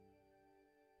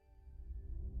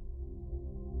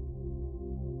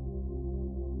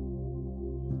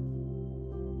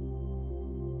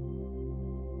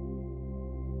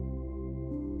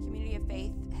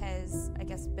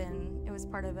guess it was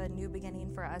part of a new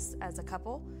beginning for us as a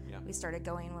couple. Yeah. We started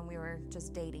going when we were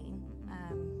just dating,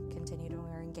 continued when we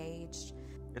were engaged.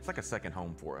 It's like a second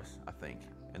home for us, I think.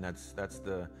 And that's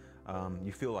the,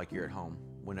 you feel like you're at home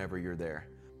whenever you're there.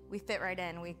 We fit right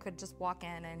in. We could just walk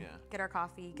in and get our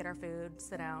coffee, get our food,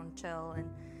 sit down, chill, and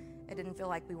it didn't feel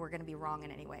like we were going to be wrong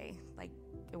in any way. Like,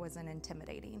 it wasn't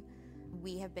intimidating.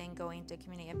 We have been going to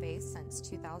Community of Faith since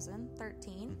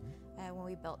 2013, when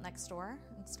we built next door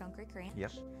in Stone Creek Ranch.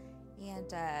 Yep.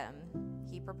 And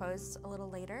he proposed a little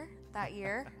later that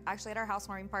year, actually at our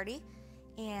housewarming party.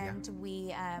 And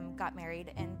we got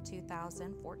married in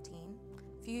 2014.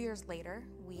 A few years later,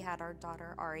 we had our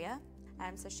daughter, Aria.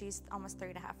 So she's almost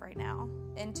 3.5 right now.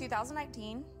 In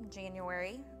 2019,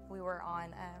 January, we were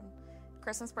on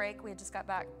Christmas break. We had just got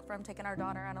back from taking our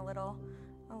daughter on a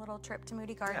little trip to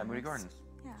Moody Gardens. Yeah, Moody Gardens.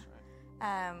 Yeah. That's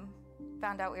right.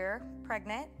 Found out we were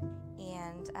pregnant,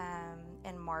 and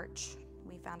in March,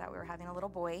 we found out we were having a little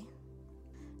boy.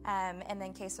 And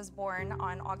then Case was born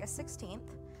on August 16th.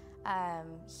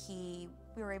 We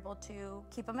were able to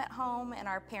keep him at home, and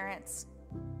our parents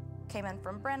came in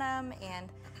from Brenham,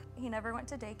 and he never went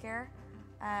to daycare.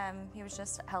 He was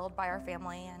just held by our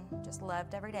family and just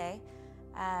loved every day.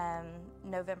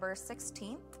 November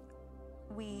 16th,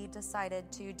 we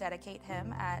decided to dedicate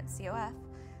him at COF.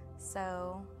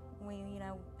 So we,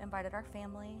 invited our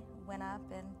family, went up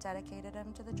and dedicated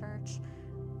him to the church.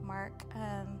 Mark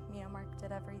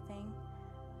did everything.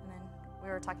 And then we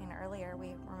were talking earlier,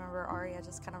 we remember Aria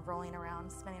just kind of rolling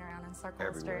around, spinning around in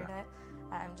circles Everywhere.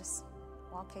 during it. Just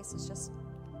while Case is just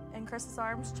in Chris's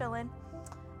arms, chilling.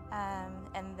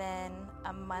 And then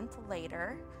a month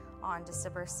later, on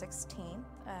December 16th,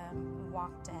 we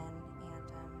walked in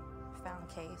and found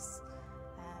Case.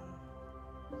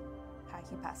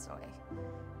 He passed away.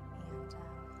 And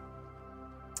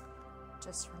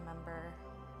just remember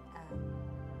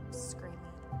screaming.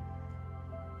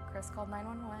 Chris called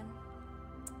 911.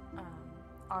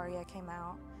 Aria came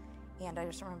out, and I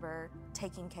just remember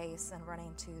taking Case and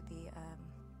running to the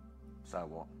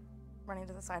Sidewalk. Running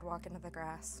to the sidewalk into the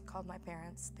grass, called my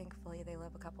parents. Thankfully, they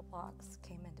live a couple blocks,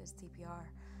 came into CPR.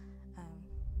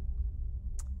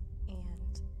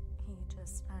 And he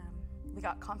just, we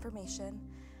got confirmation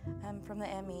from the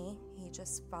ME. He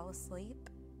just fell asleep,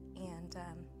 and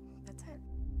that's it.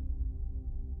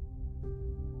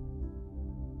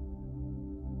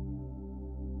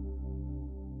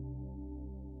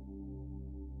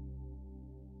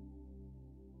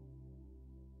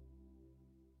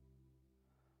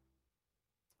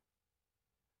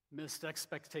 Missed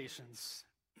expectations.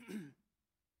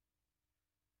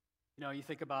 You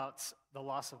think about the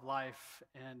loss of life,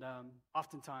 and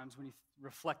oftentimes when you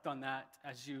reflect on that,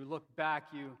 as you look back,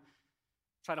 you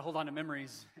try to hold on to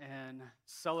memories and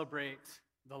celebrate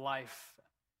the life.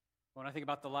 When I think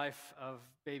about the life of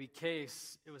baby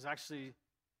Case, it was actually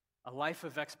a life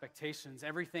of expectations.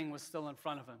 Everything was still in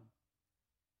front of him.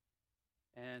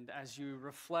 And as you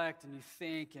reflect and you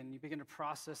think and you begin to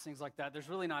process things like that, there's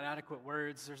really not adequate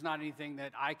words. There's not anything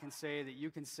that I can say, that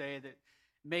you can say, that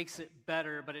makes it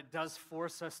better, but it does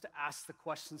force us to ask the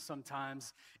question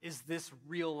sometimes, is this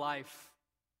real life?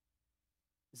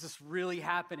 Is this really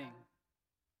happening?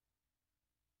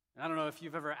 And I don't know if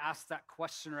you've ever asked that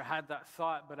question or had that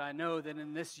thought, but I know that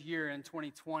in this year, in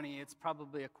 2020, it's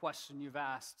probably a question you've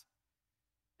asked.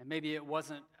 And maybe it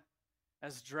wasn't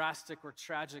as drastic or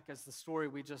tragic as the story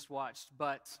we just watched,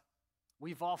 but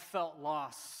we've all felt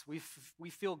loss. We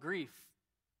feel grief.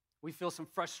 We feel some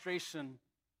frustration,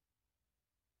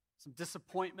 some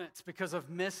disappointment because of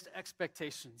missed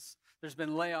expectations. There's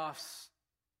been layoffs.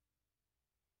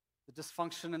 The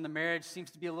dysfunction in the marriage seems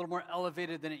to be a little more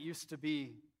elevated than it used to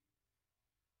be.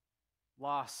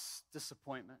 Loss,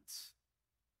 disappointments.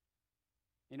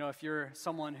 If you're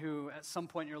someone who at some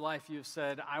point in your life you've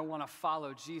said, I want to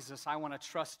follow Jesus, I want to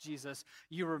trust Jesus,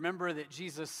 you remember that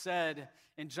Jesus said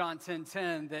in John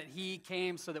 10:10 that he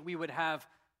came so that we would have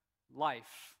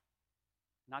life.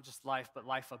 Not just life, but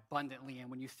life abundantly.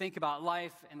 And when you think about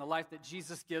life and the life that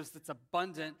Jesus gives that's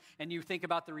abundant, and you think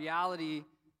about the reality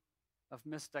of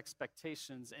missed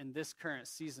expectations in this current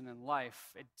season in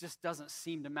life, it just doesn't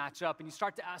seem to match up. And you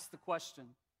start to ask the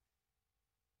question,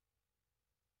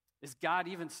 is God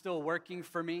even still working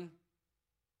for me?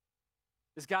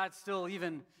 Is God still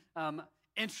even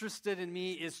interested in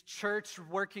me? Is church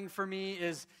working for me?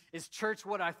 Is church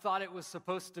what I thought it was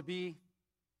supposed to be?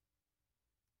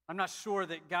 I'm not sure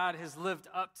that God has lived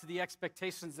up to the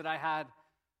expectations that I had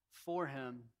for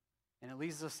him. And it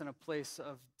leaves us in a place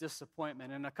of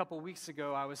disappointment. And a couple weeks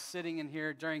ago, I was sitting in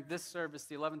here during this service,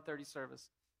 the 11:30 service,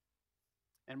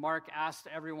 and Mark asked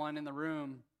everyone in the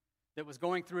room that was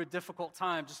going through a difficult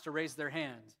time just to raise their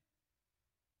hand.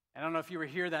 I don't know if you were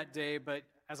here that day, but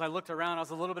as I looked around, I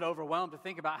was a little bit overwhelmed to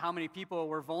think about how many people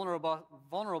were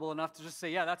vulnerable enough to just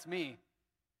say, yeah, that's me.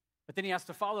 But then he asked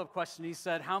a follow-up question. He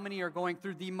said, how many are going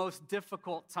through the most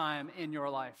difficult time in your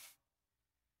life?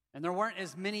 And there weren't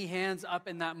as many hands up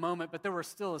in that moment, but there were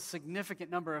still a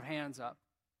significant number of hands up.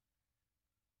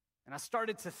 And I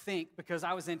started to think, because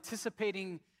I was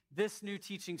anticipating this new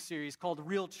teaching series called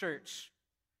Real Church,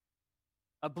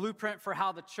 a blueprint for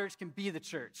how the church can be the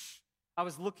church. I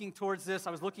was looking towards this.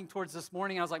 I was looking towards this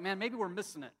morning. I was like, man, maybe we're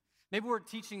missing it. Maybe we're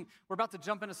about to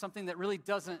jump into something that really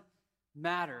doesn't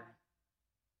matter.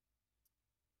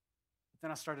 But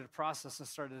then I started to process and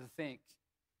started to think.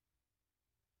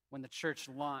 When the church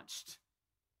launched,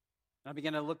 and I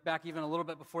began to look back even a little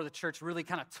bit before the church really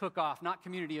kind of took off, not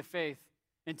Community of Faith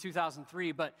in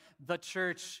 2003, but the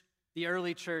church, the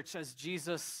early church, as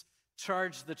Jesus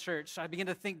charged the church. I began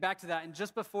to think back to that, and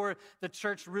just before the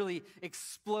church really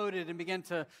exploded and began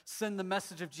to send the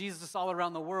message of Jesus all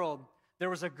around the world, there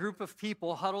was a group of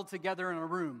people huddled together in a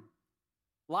room,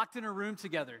 locked in a room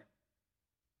together,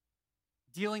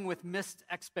 dealing with missed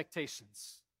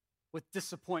expectations, with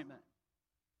disappointment.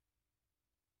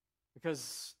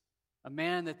 Because a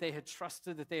man that they had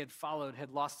trusted, that they had followed, had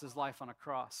lost his life on a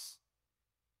cross.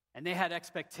 And they had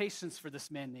expectations for this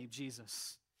man named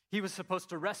Jesus. He was supposed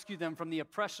to rescue them from the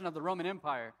oppression of the Roman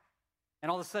Empire.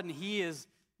 And all of a sudden, he is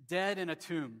dead in a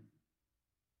tomb.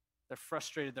 They're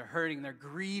frustrated, they're hurting, they're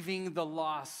grieving the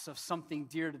loss of something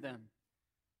dear to them.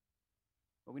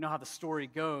 But we know how the story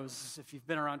goes. If you've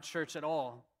been around church at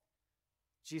all,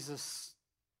 Jesus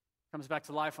comes back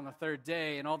to life on the third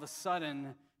day, and all of a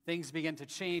sudden, things begin to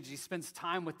change. He spends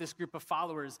time with this group of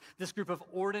followers, this group of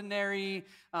ordinary,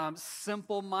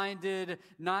 simple-minded,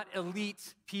 not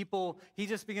elite people. He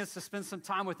just begins to spend some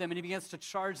time with them, and he begins to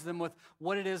charge them with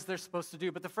what it is they're supposed to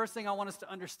do. But the first thing I want us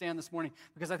to understand this morning,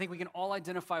 because I think we can all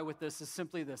identify with this, is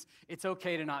simply this. It's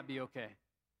okay to not be okay.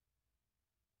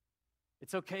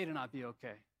 It's okay to not be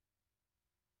okay.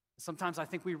 Sometimes I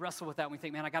think we wrestle with that, and we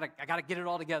think, man, I gotta get it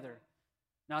all together.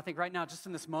 Now, I think right now, just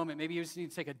in this moment, maybe you just need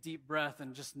to take a deep breath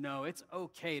and just know it's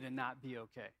okay to not be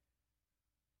okay.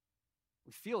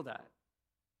 We feel that.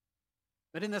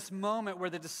 But in this moment where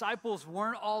the disciples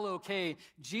weren't all okay,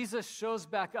 Jesus shows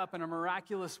back up in a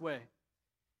miraculous way.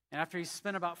 And after he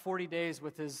spent about 40 days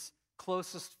with his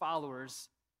closest followers,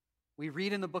 we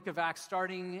read in the book of Acts,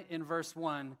 starting in verse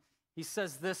 1, he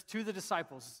says this to the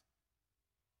disciples.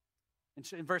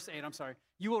 In verse 8,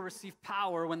 you will receive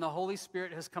power when the Holy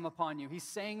Spirit has come upon you. He's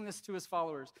saying this to his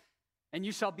followers. And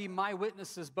you shall be my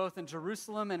witnesses both in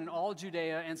Jerusalem and in all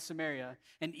Judea and Samaria,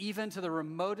 and even to the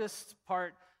remotest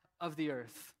part of the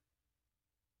earth.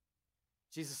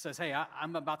 Jesus says, hey,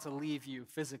 I'm about to leave you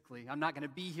physically. I'm not going to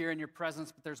be here in your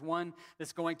presence, but there's one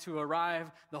that's going to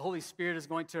arrive. The Holy Spirit is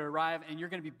going to arrive, and you're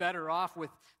going to be better off with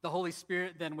the Holy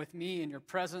Spirit than with me in your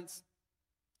presence.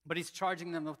 But he's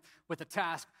charging them with a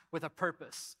task, with a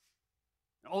purpose.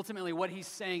 And ultimately, what he's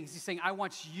saying is I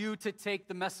want you to take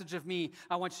the message of me.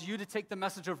 I want you to take the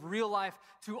message of real life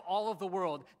to all of the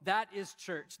world. That is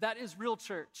church. That is real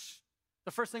church.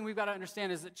 The first thing we've got to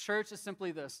understand is that church is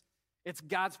simply this. It's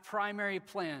God's primary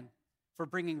plan for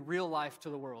bringing real life to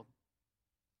the world.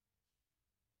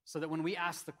 So that when we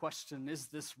ask the question, is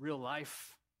this real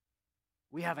life?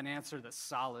 We have an answer that's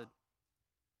solid.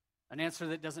 An answer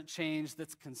that doesn't change,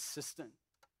 that's consistent.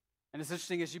 And it's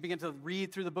interesting as you begin to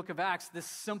read through the book of Acts, this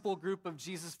simple group of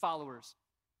Jesus followers,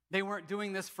 they weren't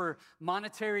doing this for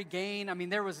monetary gain. I mean,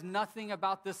 there was nothing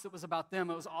about this that was about them.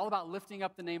 It was all about lifting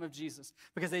up the name of Jesus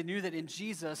because they knew that in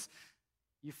Jesus,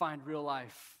 you find real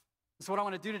life. So what I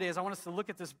want to do today is I want us to look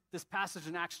at this passage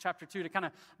in Acts chapter 2 to kind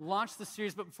of launch the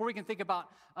series. But before we can think about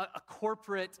a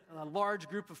corporate, a large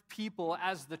group of people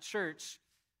as the church,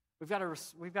 we've got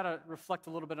to reflect a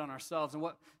little bit on ourselves. And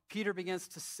what Peter begins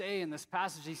to say in this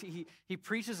passage, he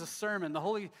preaches a sermon. The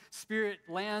Holy Spirit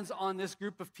lands on this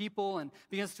group of people and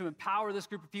begins to empower this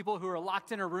group of people who are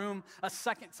locked in a room a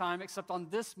second time, except on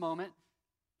this moment,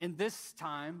 in this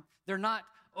time, they're not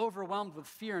overwhelmed with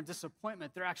fear and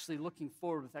disappointment. They're actually looking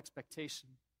forward with expectation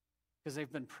because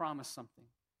they've been promised something.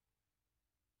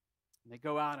 And they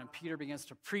go out and Peter begins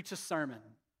to preach a sermon.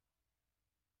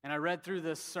 And I read through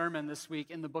this sermon this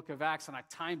week in the book of Acts, and I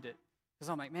timed it because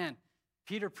I'm like, man,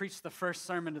 Peter preached the first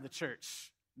sermon to the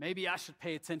church. Maybe I should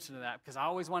pay attention to that because I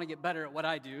always want to get better at what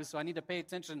I do, so I need to pay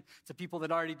attention to people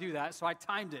that already do that. So I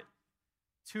timed it,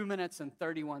 2 minutes and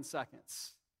 31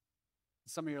 seconds.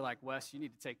 Some of you are like, Wes, you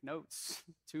need to take notes.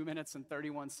 2 minutes and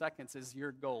 31 seconds is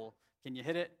your goal. Can you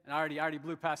hit it? And I already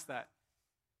blew past that.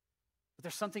 But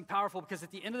there's something powerful because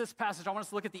at the end of this passage, I want us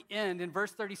to look at the end in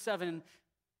verse 37.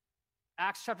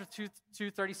 Acts chapter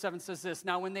 2:37 says this,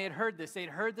 now when they had heard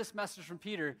this message from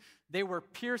Peter, they were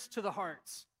pierced to the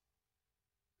hearts.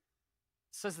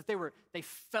 It says that they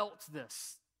felt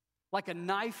this like a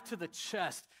knife to the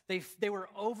chest. They were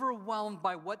overwhelmed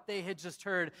by what they had just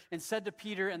heard and said to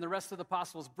Peter and the rest of the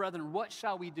apostles, brethren, what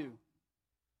shall we do?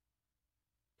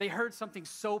 They heard something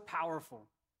so powerful,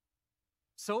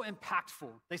 so impactful.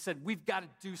 They said, we've got to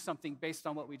do something based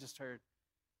on what we just heard.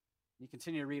 You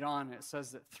continue to read on, and it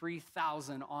says that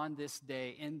 3,000 on this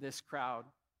day in this crowd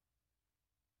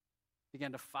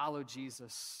began to follow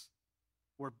Jesus,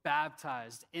 were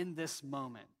baptized in this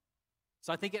moment.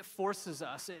 So I think it forces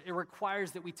us, it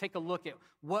requires that we take a look at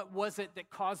what was it that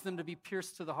caused them to be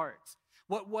pierced to the hearts?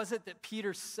 What was it that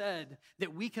Peter said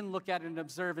that we can look at and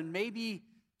observe and maybe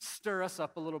stir us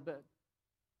up a little bit?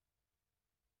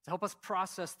 To help us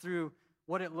process through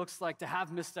what it looks like to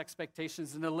have missed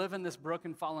expectations and to live in this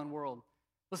broken, fallen world.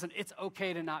 Listen, it's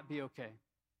okay to not be okay.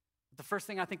 But the first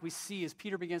thing I think we see as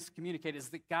Peter begins to communicate is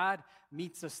that God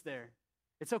meets us there.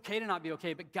 It's okay to not be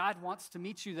okay, but God wants to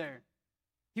meet you there.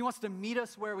 He wants to meet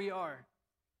us where we are.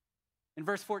 In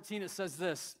verse 14, it says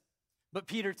this, but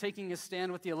Peter, taking his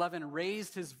stand with the 11,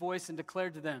 raised his voice and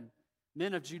declared to them,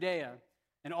 men of Judea,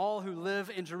 and all who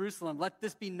live in Jerusalem, let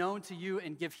this be known to you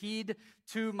and give heed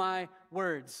to my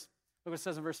words. Look what it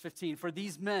says in verse 15. For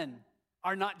these men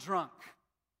are not drunk.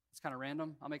 It's kind of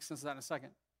random. I'll make sense of that in a second.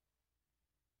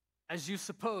 As you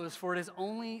suppose, for it is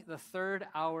only the third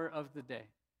hour of the day.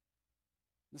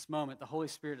 In this moment, the Holy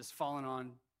Spirit has fallen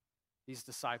on these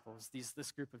disciples,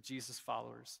 this group of Jesus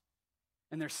followers.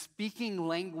 And they're speaking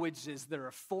languages that are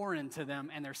foreign to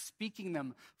them, and they're speaking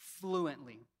them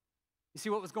fluently. You see,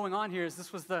 what was going on here is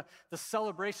this was the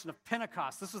celebration of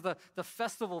Pentecost. This was the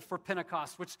festival for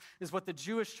Pentecost, which is what the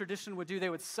Jewish tradition would do. They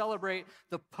would celebrate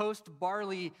the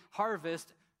post-barley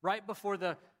harvest right before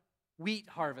the wheat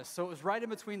harvest. So it was right in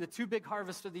between the two big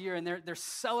harvests of the year, and they're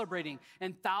celebrating.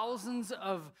 And thousands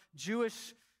of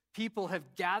Jewish people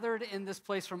have gathered in this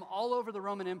place from all over the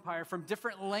Roman Empire, from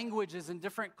different languages and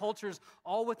different cultures,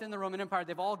 all within the Roman Empire.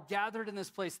 They've all gathered in this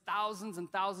place, thousands and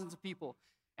thousands of people.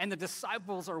 And the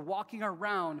disciples are walking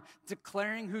around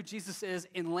declaring who Jesus is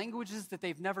in languages that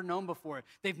they've never known before.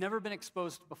 They've never been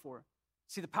exposed to before.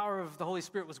 See, the power of the Holy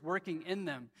Spirit was working in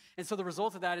them. And so the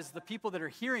result of that is the people that are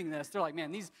hearing this, they're like,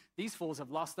 man, these fools have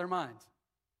lost their minds.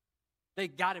 They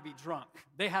got to be drunk.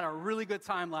 They had a really good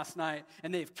time last night,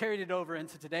 and they've carried it over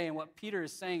into today. And what Peter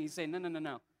is saying, he's saying,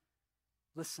 no.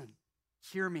 Listen,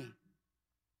 hear me.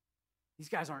 These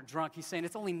guys aren't drunk. He's saying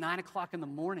it's only 9 o'clock in the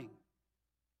morning.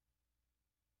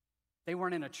 They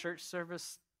weren't in a church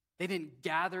service. They didn't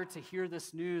gather to hear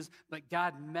this news, but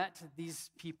God met these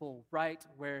people right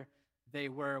where they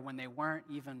were when they weren't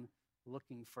even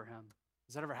looking for him.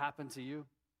 Has that ever happened to you?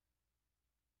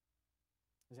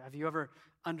 Have you ever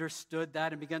understood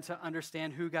that and begun to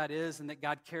understand who God is and that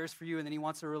God cares for you and that he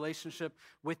wants a relationship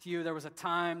with you? There was a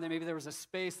time, that maybe there was a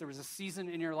space, there was a season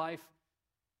in your life.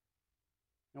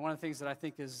 And one of the things that I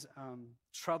think is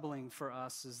troubling for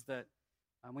us is that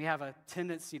we have a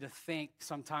tendency to think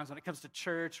sometimes when it comes to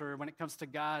church or when it comes to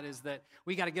God is that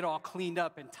we got to get all cleaned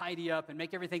up and tidy up and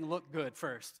make everything look good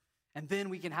first. And then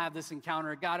we can have this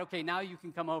encounter. God, okay, now you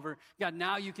can come over. God,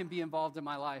 now you can be involved in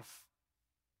my life.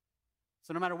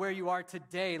 So no matter where you are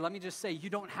today, let me just say, you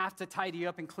don't have to tidy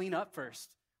up and clean up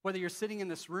first. Whether you're sitting in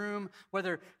this room,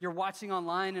 whether you're watching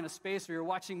online in a space, or you're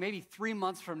watching maybe 3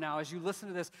 months from now, as you listen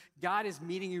to this, God is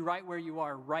meeting you right where you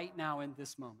are right now in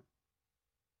this moment.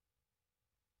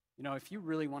 You know, if you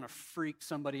really want to freak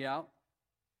somebody out,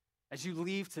 as you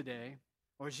leave today,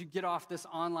 or as you get off this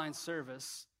online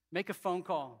service, make a phone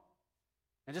call.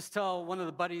 And just tell one of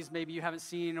the buddies maybe you haven't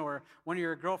seen or one of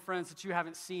your girlfriends that you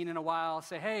haven't seen in a while,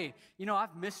 say, hey, you know,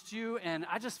 I've missed you, and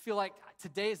I just feel like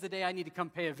today is the day I need to come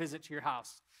pay a visit to your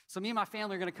house. So me and my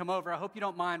family are going to come over. I hope you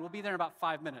don't mind. We'll be there in about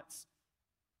 5 minutes.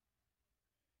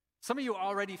 Some of you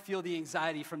already feel the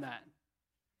anxiety from that.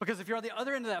 Because if you're on the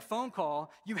other end of that phone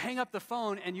call, you hang up the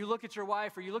phone and you look at your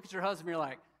wife or you look at your husband and you're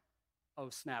like, oh,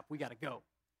 snap, we got to go.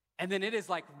 And then it is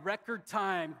like record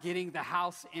time getting the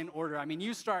house in order. I mean,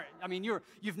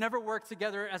 you've never worked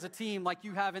together as a team like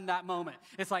you have in that moment.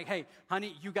 It's like, hey,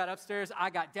 honey, you got upstairs,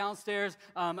 I got downstairs.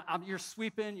 You're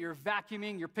sweeping, you're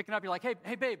vacuuming, you're picking up. You're like,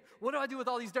 hey, babe, what do I do with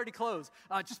all these dirty clothes?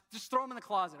 Just throw them in the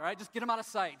closet, all right? Just get them out of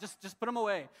sight. Just put them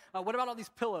away. What about all these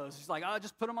pillows? She's like,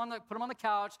 just put them on the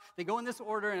couch. They go in this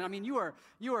order. And I mean, you're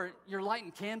lighting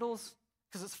candles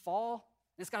because it's fall.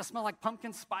 It's got to smell like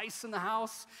pumpkin spice in the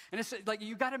house. And it's like,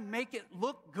 you got to make it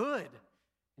look good.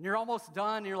 And you're almost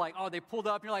done, and you're like, oh, they pulled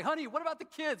up. And you're like, honey, what about the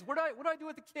kids? What do I do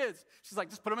with the kids? She's like,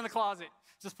 just put them in the closet.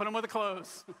 Just put them with the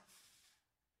clothes.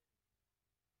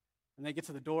 And they get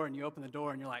to the door, and you open the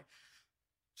door, and you're like,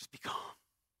 just be calm.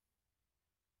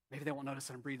 Maybe they won't notice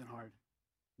that I'm breathing hard.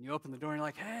 And you open the door, and you're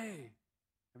like, hey,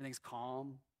 everything's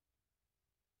calm,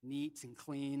 neat and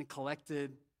clean and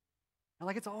collected. And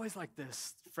like it's always like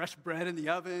this, fresh bread in the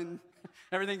oven,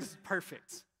 everything's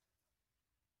perfect.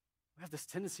 We have this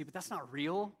tendency, but that's not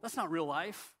real. That's not real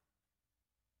life.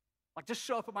 Like just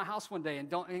show up at my house one day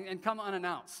and come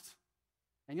unannounced,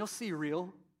 and you'll see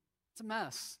real. It's a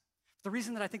mess. The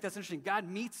reason that I think that's interesting, God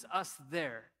meets us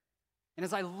there. And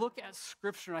as I look at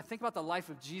Scripture and I think about the life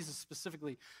of Jesus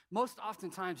specifically, most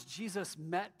oftentimes Jesus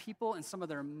met people in some of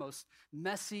their most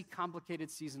messy, complicated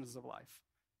seasons of life.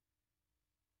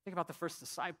 Think about the first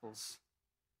disciples.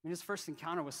 I mean, his first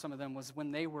encounter with some of them was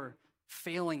when they were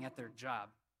failing at their job.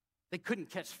 They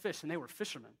couldn't catch fish, and they were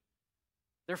fishermen.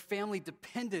 Their family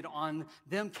depended on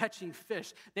them catching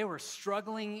fish. They were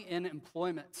struggling in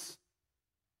employment,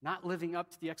 not living up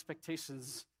to the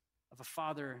expectations of a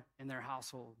father in their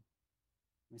household.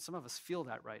 I mean, some of us feel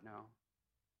that right now.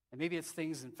 And maybe it's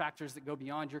things and factors that go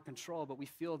beyond your control, but we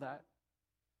feel that.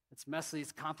 It's messy,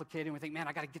 it's complicated, and we think, man,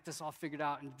 I got to get this all figured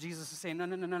out. And Jesus is saying,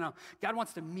 no. God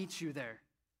wants to meet you there,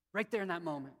 right there in that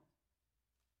moment.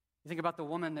 You think about the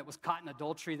woman that was caught in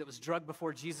adultery, that was drugged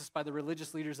before Jesus by the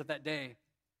religious leaders of that day.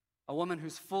 A woman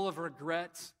who's full of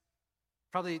regret,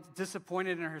 probably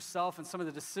disappointed in herself and some of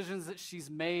the decisions that she's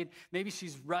made. Maybe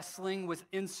she's wrestling with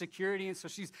insecurity, and so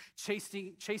she's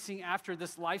chasing after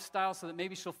this lifestyle so that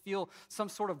maybe she'll feel some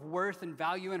sort of worth and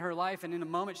value in her life. And in a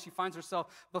moment, she finds herself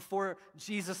before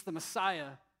Jesus, the Messiah,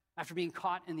 after being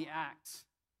caught in the act.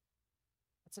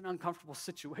 That's an uncomfortable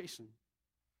situation.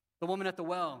 The woman at the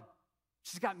well,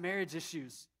 she's got marriage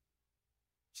issues.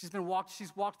 She's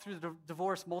walked through the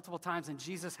divorce multiple times, and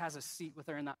Jesus has a seat with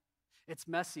her in that. It's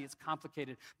messy, it's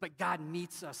complicated, but God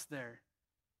meets us there.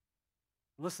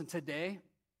 Listen, today,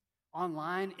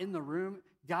 online, in the room,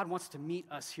 God wants to meet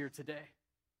us here today.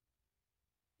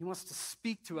 He wants to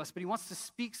speak to us, but he wants to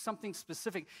speak something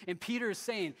specific. And Peter is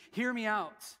saying, hear me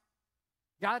out.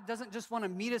 God doesn't just want to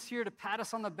meet us here to pat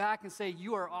us on the back and say,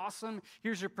 you are awesome.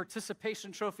 Here's your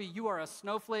participation trophy. You are a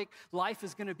snowflake. Life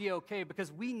is going to be okay,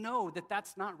 because we know that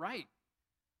that's not right.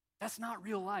 That's not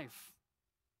real life.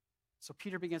 So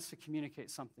Peter begins to communicate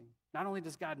something. Not only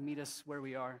does God meet us where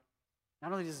we are,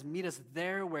 not only does he meet us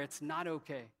there where it's not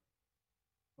okay,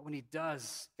 but when he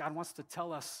does, God wants to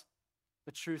tell us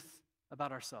the truth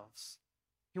about ourselves.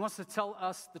 He wants to tell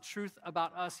us the truth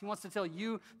about us. He wants to tell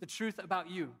you the truth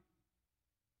about you.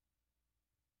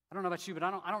 I don't know about you, but I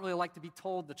don't really like to be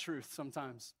told the truth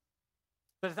sometimes.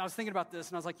 But I was thinking about this,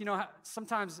 and I was like,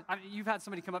 sometimes you've had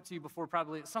somebody come up to you before,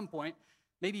 probably at some point,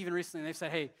 maybe even recently, and they've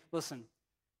said, hey, listen,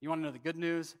 you want to know the good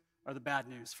news or the bad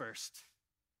news first?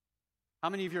 How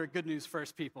many of you are good news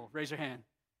first people? Raise your hand.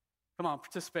 Come on,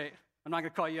 participate. I'm not going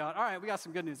to call you out. All right, we got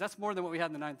some good news. That's more than what we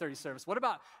had in the 9:30 service. What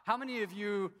about, how many of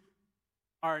you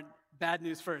are bad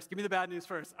news first? Give me the bad news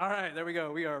first. All right, there we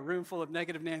go. We are a room full of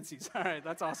negative Nancys. All right,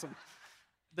 that's awesome.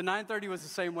 The 9:30 was the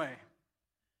same way.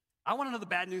 I want to know the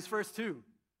bad news first, too.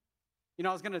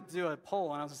 I was going to do a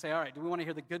poll, and I was going to say, all right, do we want to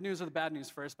hear the good news or the bad news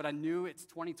first? But I knew it's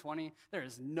 2020. There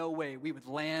is no way we would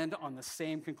land on the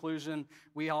same conclusion.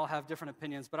 We all have different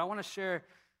opinions. But I want to share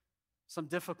some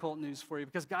difficult news for you,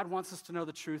 because God wants us to know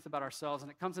the truth about ourselves,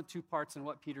 and it comes in two parts in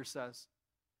what Peter says.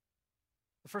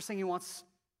 The first thing he wants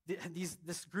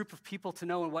this group of people to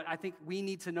know, and what I think we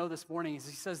need to know this morning, is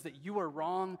he says that you are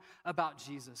wrong about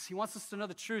Jesus. He wants us to know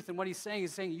the truth, and what he's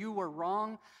saying you were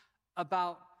wrong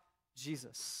about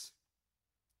Jesus.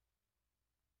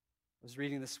 I was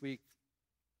reading this week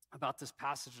about this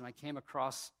passage, and I came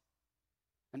across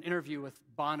an interview with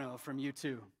Bono from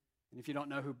U2. And if you don't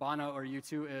know who Bono or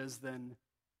U2 is, then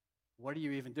what are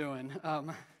you even doing?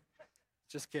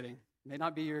 Just kidding. It may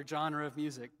not be your genre of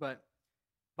music, but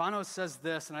Bono says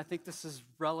this, and I think this is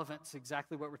relevant to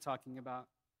exactly what we're talking about.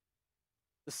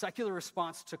 The secular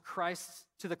response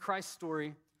to the Christ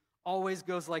story always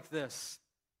goes like this.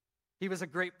 He was a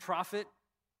great prophet,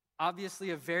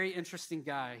 obviously a very interesting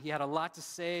guy. He had a lot to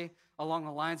say along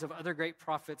the lines of other great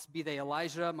prophets, be they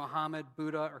Elijah, Muhammad,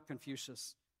 Buddha, or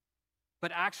Confucius.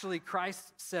 But actually,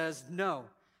 Christ says, no,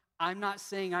 I'm not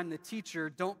saying I'm the teacher.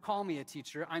 Don't call me a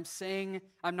teacher. I'm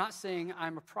not saying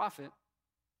I'm a prophet.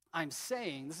 I'm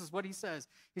saying, this is what he says.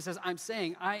 He says, I'm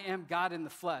saying I am God in the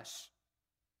flesh.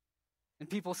 And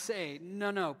people say,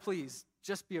 no, please,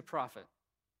 just be a prophet.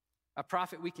 A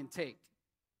prophet we can take.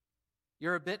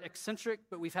 You're a bit eccentric,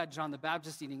 but we've had John the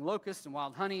Baptist eating locusts and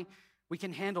wild honey. We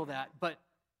can handle that, but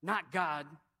not God.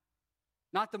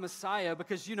 not the Messiah,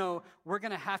 because, we're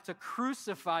going to have to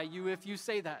crucify you if you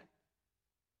say that.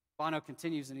 Bono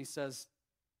continues and he says,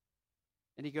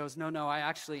 and he goes, no, I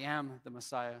actually am the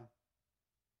Messiah.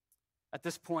 At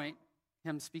this point,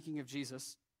 him speaking of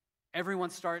Jesus, everyone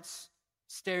starts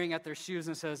staring at their shoes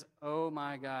and says, oh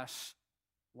my gosh,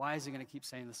 why is he going to keep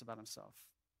saying this about himself?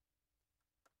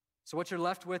 So what you're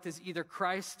left with is either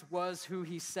Christ was who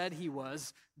he said he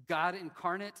was, God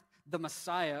incarnate, the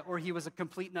Messiah, or he was a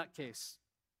complete nutcase.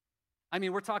 I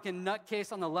mean, we're talking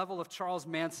nutcase on the level of Charles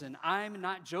Manson. I'm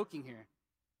not joking here.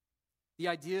 The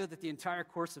idea that the entire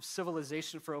course of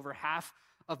civilization for over half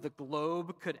of the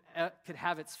globe could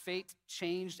have its fate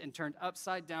changed and turned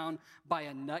upside down by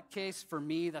a nutcase, for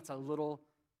me, that's a little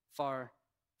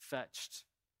far-fetched.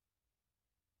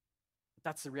 But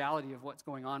that's the reality of what's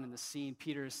going on in the scene.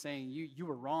 Peter is saying, you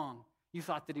were wrong. You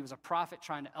thought that he was a prophet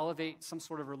trying to elevate some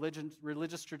sort of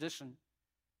religious tradition.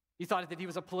 You thought that he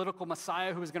was a political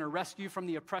Messiah who was going to rescue from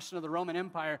the oppression of the Roman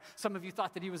Empire. Some of you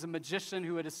thought that he was a magician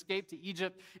who had escaped to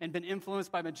Egypt and been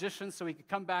influenced by magicians so he could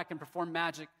come back and perform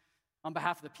magic on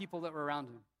behalf of the people that were around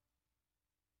him.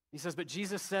 He says, but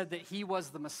Jesus said that he was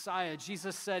the Messiah.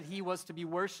 Jesus said he was to be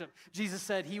worshiped. Jesus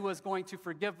said he was going to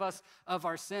forgive us of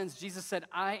our sins. Jesus said,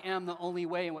 I am the only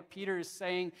way. And what Peter is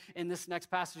saying in this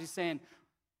next passage, he's saying,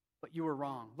 but you were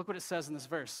wrong. Look what it says in this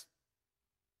verse.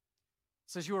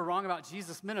 It says, you were wrong about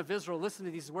Jesus. Men of Israel, listen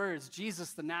to these words.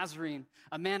 Jesus the Nazarene,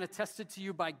 a man attested to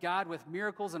you by God with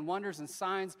miracles and wonders and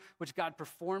signs which God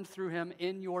performed through him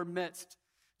in your midst.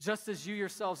 Just as you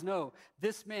yourselves know,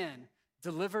 this man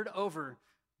delivered over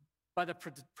by the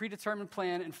predetermined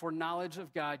plan and foreknowledge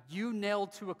of God, you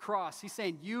nailed to a cross. He's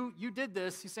saying, you did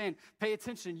this. He's saying, pay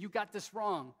attention, you got this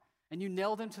wrong. And you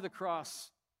nailed him to the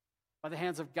cross by the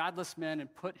hands of godless men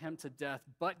and put him to death.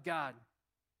 But God,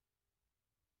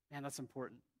 man, that's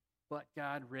important. But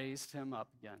God raised him up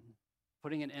again,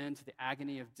 putting an end to the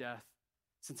agony of death,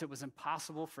 since it was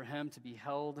impossible for him to be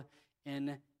held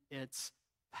in its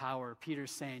power.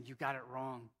 Peter's saying, you got it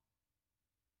wrong.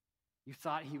 You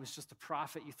thought he was just a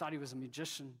prophet. You thought he was a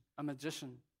magician. And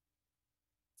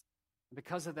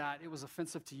because of that, it was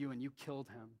offensive to you and you killed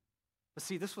him. But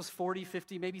see, this was 40,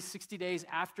 50, maybe 60 days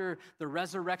after the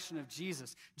resurrection of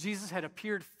Jesus. Jesus had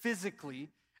appeared physically.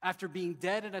 After being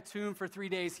dead in a tomb for 3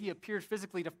 days, he appeared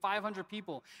physically to 500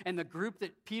 people. And the group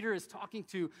that Peter is talking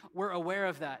to were aware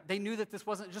of that. They knew that this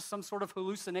wasn't just some sort of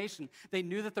hallucination. They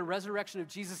knew that the resurrection of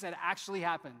Jesus had actually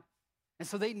happened. And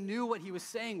so they knew what he was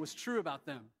saying was true about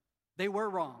them. They were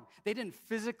wrong. They didn't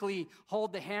physically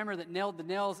hold the hammer that nailed the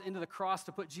nails into the cross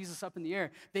to put Jesus up in the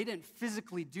air. They didn't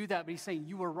physically do that, but he's saying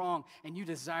you were wrong and you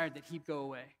desired that he'd go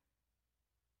away.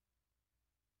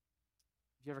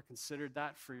 Have you ever considered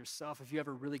that for yourself? Have you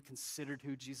ever really considered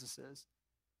who Jesus is?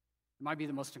 It might be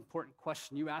the most important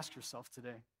question you ask yourself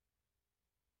today.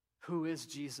 Who is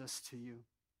Jesus to you?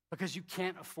 Because you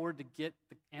can't afford to get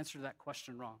the answer to that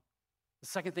question wrong. The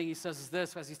second thing he says is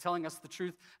this, as he's telling us the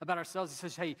truth about ourselves, he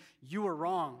says, hey, you were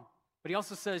wrong. But he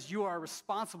also says you are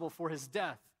responsible for his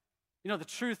death. You know, the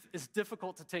truth is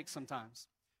difficult to take sometimes.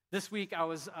 This week I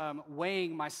was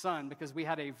weighing my son because we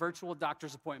had a virtual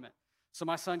doctor's appointment. So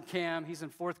my son Cam, he's in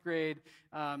 4th grade.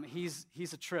 He's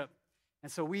a trip.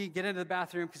 And so we get into the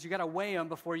bathroom because you got to weigh him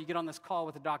before you get on this call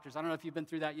with the doctors. I don't know if you've been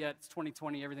through that yet. It's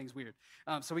 2020. Everything's weird.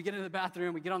 So we get into the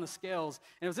bathroom. We get on the scales.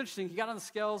 And it was interesting. He got on the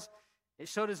scales. It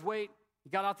showed his weight. He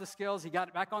got off the scales. He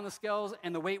got back on the scales.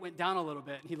 And the weight went down a little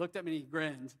bit. And he looked at me and he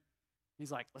grinned.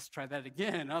 He's like, let's try that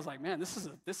again. And I was like, man, this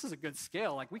is a good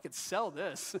scale. Like, we could sell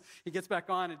this. He gets back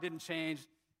on. It didn't change.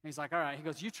 And he's like, all right. He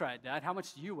goes, you try it, Dad. How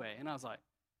much do you weigh? And I was like,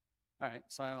 all right,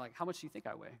 so I'm like, how much do you think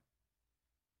I weigh?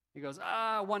 He goes,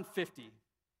 150.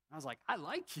 I was like, I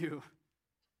like you.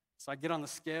 So I get on the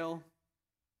scale.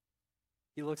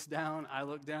 He looks down. I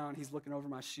look down. He's looking over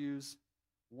my shoes.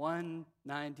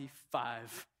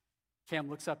 195. Cam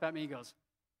looks up at me. He goes,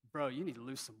 bro, you need to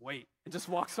lose some weight. And just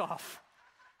walks off.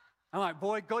 I'm like,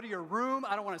 boy, go to your room.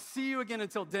 I don't want to see you again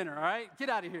until dinner, all right? Get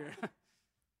out of here.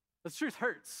 The truth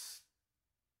hurts.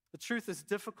 The truth is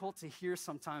difficult to hear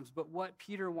sometimes, but what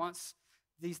Peter wants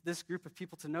this group of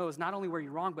people to know is not only were you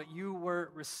wrong, but you were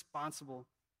responsible.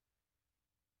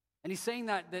 And he's saying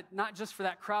that not just for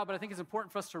that crowd, but I think it's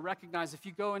important for us to recognize, if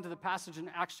you go into the passage in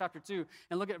Acts chapter 2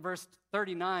 and look at verse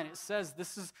 39, it says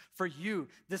this is for you.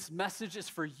 This message is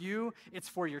for you, it's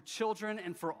for your children,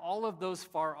 and for all of those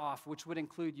far off, which would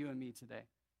include you and me today.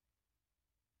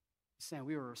 He's saying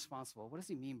we were responsible. What does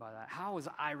he mean by that? How was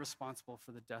I responsible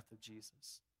for the death of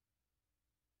Jesus?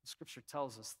 Scripture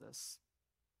tells us this.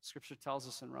 Scripture tells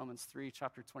us in Romans 3,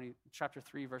 chapter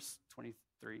 3, verse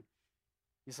 23.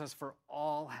 He says, for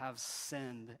all have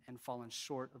sinned and fallen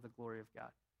short of the glory of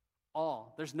God.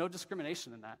 All. There's no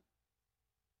discrimination in that.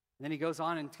 And then he goes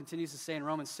on and continues to say in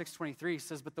Romans 6:23, he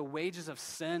says, but the wages of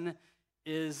sin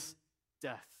is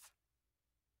death.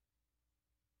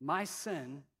 My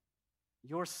sin,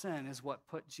 your sin, is what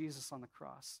put Jesus on the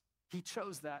cross. He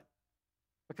chose that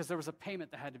because there was a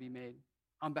payment that had to be made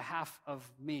on behalf of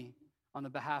me, on the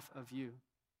behalf of you.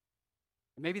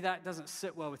 And maybe that doesn't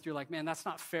sit well with you. Like, man, that's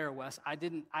not fair, Wes. I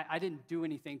didn't do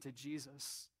anything to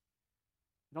Jesus.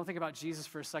 Don't think about Jesus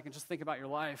for a second. Just think about your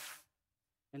life.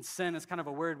 And sin is kind of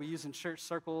a word we use in church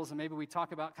circles, and maybe we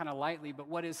talk about kind of lightly, but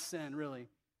what is sin really?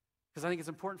 Because I think it's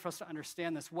important for us to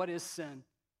understand this. What is sin?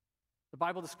 The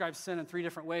Bible describes sin in 3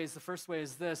 different ways. The first way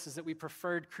is this, is that we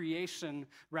preferred creation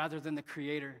rather than the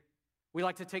Creator. We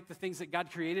like to take the things that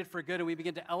God created for good and we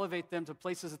begin to elevate them to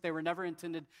places that they were never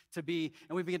intended to be,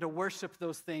 and we begin to worship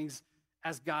those things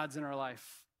as gods in our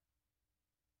life.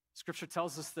 Scripture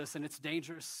tells us this, and it's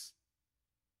dangerous.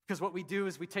 Because what we do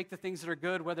is we take the things that are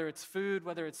good, whether it's food,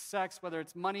 whether it's sex, whether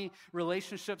it's money,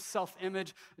 relationships,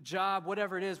 self-image, job,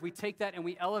 whatever it is, we take that and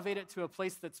we elevate it to a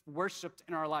place that's worshiped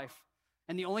in our life.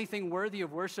 And the only thing worthy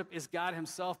of worship is God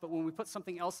himself. But when we put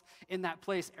something else in that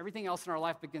place, everything else in our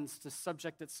life begins to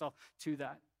subject itself to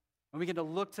that. And we begin to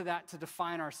look to that to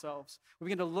define ourselves. We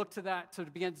begin to look to that to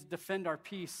begin to defend our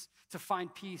peace, to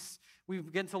find peace. We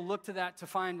begin to look to that to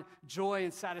find joy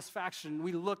and satisfaction.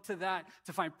 We look to that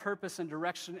to find purpose and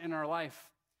direction in our life.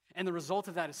 And the result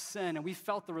of that is sin, and we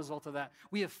felt the result of that.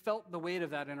 We have felt the weight of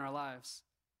that in our lives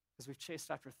because we've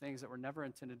chased after things that were never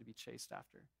intended to be chased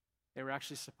after. They were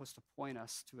actually supposed to point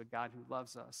us to a God who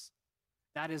loves us.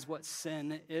 That is what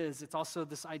sin is. It's also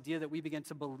this idea that we begin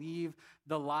to believe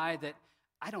the lie that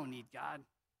I don't need God.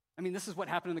 I mean, this is what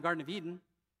happened in the Garden of Eden.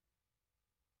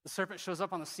 The serpent shows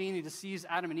up on the scene, he deceives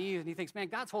Adam and Eve, and he thinks, man,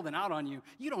 God's holding out on you.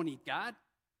 You don't need God.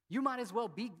 You might as well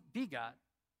be God.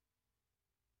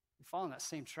 We fall in that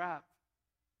same trap.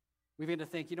 We begin to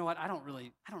think, you know what, I don't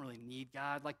really need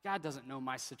God. Like, God doesn't know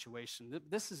my situation.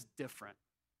 This is different.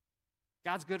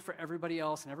 God's good for everybody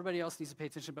else, and everybody else needs to pay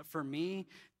attention. But for me,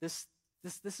 this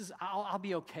is, I'll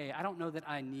be okay. I don't know that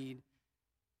I need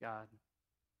God.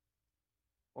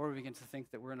 Or we begin to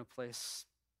think that we're in a place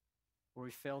where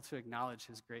we fail to acknowledge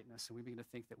his greatness, and we begin to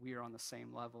think that we are on the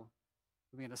same level.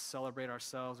 We begin to celebrate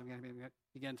ourselves, and we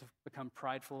begin to become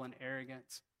prideful and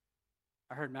arrogant.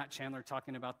 I heard Matt Chandler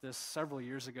talking about this several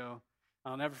years ago.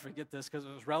 I'll never forget this because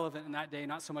it was relevant in that day,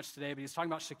 not so much today, but he was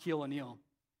talking about Shaquille O'Neal. And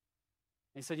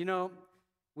he said, you know,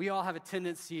 we all have a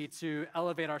tendency to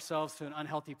elevate ourselves to an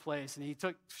unhealthy place. And he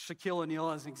took Shaquille O'Neal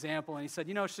as an example. And he said,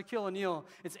 you know, Shaquille O'Neal,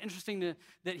 it's interesting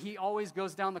that he always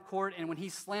goes down the court, and when he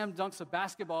slam dunks a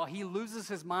basketball, he loses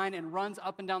his mind and runs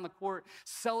up and down the court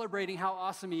celebrating how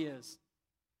awesome he is.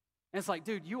 And it's like,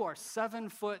 dude, you are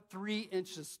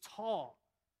 7'3" tall.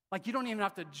 Like, you don't even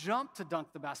have to jump to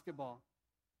dunk the basketball.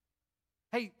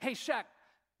 Hey, Shaq,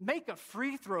 make a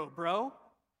free throw, bro.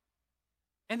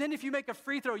 And then if you make a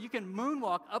free throw, you can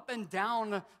moonwalk up and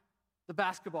down the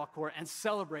basketball court and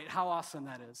celebrate how awesome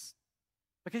that is.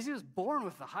 Because he was born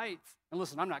with the height. And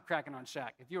listen, I'm not cracking on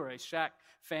Shaq. If you are a Shaq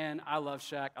fan, I love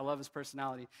Shaq. I love his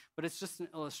personality. But it's just an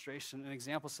illustration, an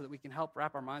example so that we can help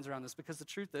wrap our minds around this. Because the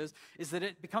truth is that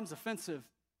it becomes offensive.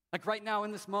 Like right now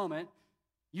in this moment,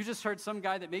 you just heard some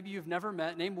guy that maybe you've never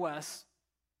met named Wes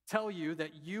tell you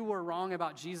that you were wrong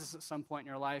about Jesus at some point in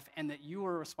your life and that you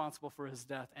were responsible for his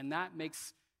death. And that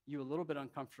makes you a little bit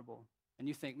uncomfortable. And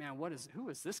you think, man, who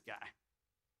is this guy?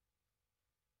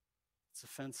 It's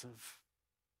offensive.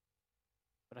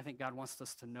 But I think God wants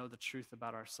us to know the truth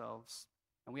about ourselves.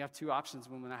 And we have 2 options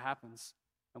when that happens.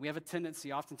 And we have a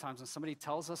tendency oftentimes when somebody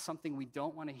tells us something we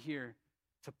don't want to hear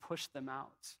to push them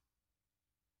out.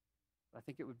 But I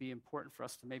think it would be important for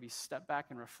us to maybe step back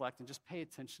and reflect and just pay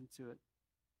attention to it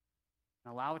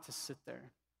and allow it to sit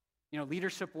there. You know,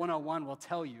 Leadership 101 will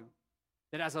tell you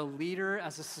that as a leader,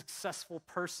 as a successful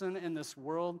person in this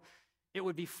world, it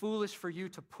would be foolish for you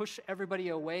to push everybody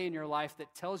away in your life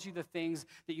that tells you the things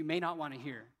that you may not want to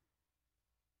hear.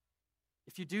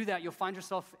 If you do that, you'll find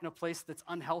yourself in a place that's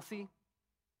unhealthy,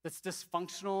 that's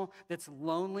dysfunctional, that's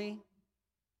lonely.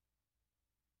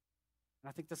 And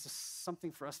I think this is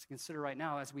something for us to consider right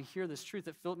now as we hear this truth.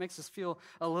 It makes us feel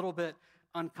a little bit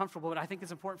uncomfortable, but I think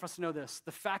it's important for us to know this.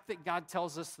 The fact that God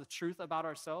tells us the truth about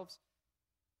ourselves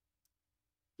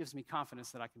gives me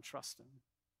confidence that I can trust him.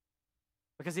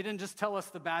 Because he didn't just tell us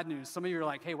the bad news. Some of you are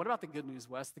like, hey, what about the good news,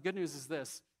 Wes? The good news is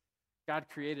this. God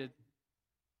created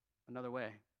another way.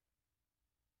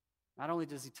 Not only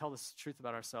does he tell us the truth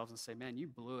about ourselves and say, man, you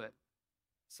blew it.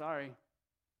 Sorry.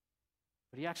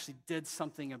 But he actually did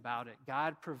something about it.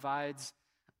 God provides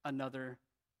another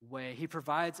way. He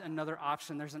provides another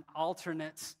option. There's an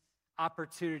alternate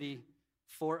opportunity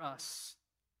for us.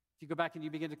 If you go back and you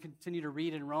begin to continue to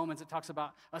read in Romans, it talks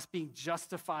about us being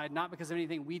justified, not because of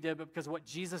anything we did, but because of what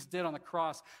Jesus did on the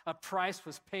cross. A price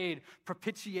was paid.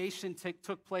 Propitiation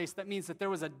took place. That means that there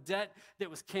was a debt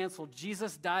that was canceled.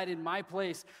 Jesus died in my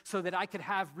place so that I could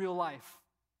have real life.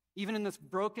 Even in this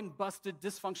broken, busted,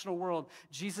 dysfunctional world,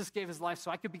 Jesus gave his life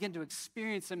so I could begin to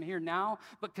experience him here now,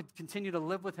 but could continue to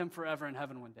live with him forever in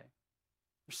heaven one day.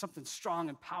 There's something strong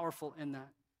and powerful in that.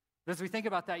 But as we think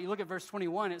about that, you look at verse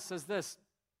 21, it says this.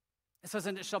 It says,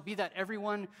 and it shall be that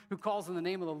everyone who calls on the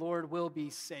name of the Lord will be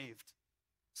saved.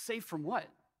 Saved from what?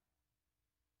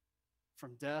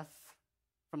 From death,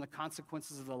 from the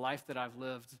consequences of the life that I've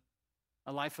lived,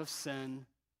 a life of sin,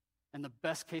 and the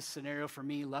best case scenario for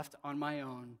me left on my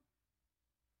own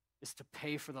is to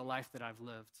pay for the life that I've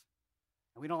lived.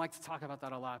 And we don't like to talk about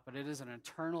that a lot, but it is an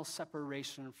eternal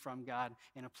separation from God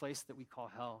in a place that we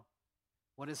call hell.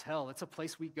 What is hell? It's a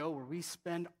place we go where we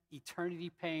spend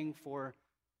eternity paying for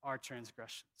our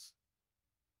transgressions.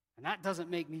 And that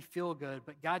doesn't make me feel good,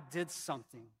 but God did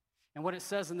something. And what it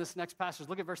says in this next passage,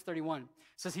 look at verse 31. It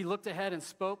says, he looked ahead and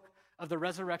spoke of the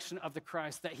resurrection of the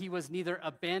Christ, that he was neither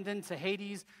abandoned to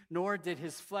Hades, nor did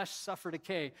his flesh suffer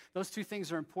decay. Those two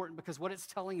things are important because what it's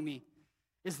telling me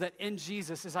is that in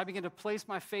Jesus, as I begin to place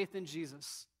my faith in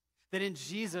Jesus, that in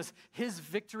Jesus, his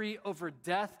victory over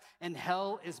death and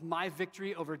hell is my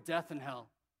victory over death and hell.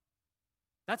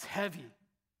 That's heavy.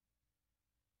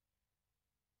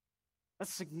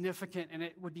 That's significant, and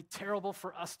it would be terrible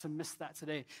for us to miss that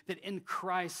today, that in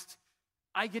Christ,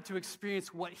 I get to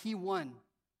experience what he won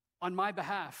on my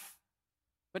behalf.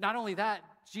 But not only that,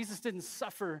 Jesus didn't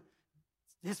suffer,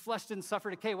 his flesh didn't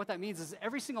suffer decay. What that means is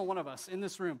every single one of us in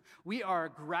this room, we are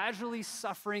gradually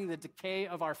suffering the decay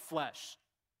of our flesh.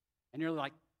 And you're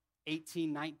like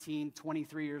 18, 19,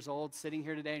 23 years old sitting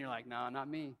here today, and you're like, no, not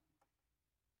me.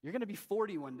 You're going to be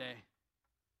 40 one day,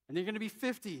 and you're going to be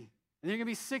 50. And then you're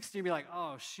going to be 60 and be like,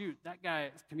 oh, shoot, that guy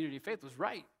at Community of Faith was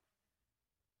right.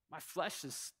 My flesh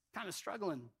is kind of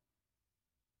struggling.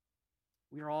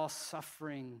 We are all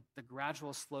suffering the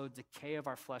gradual, slow decay of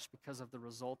our flesh because of the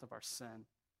result of our sin.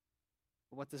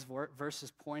 But what this verse is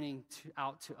pointing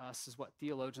out to us is what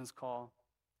theologians call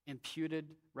imputed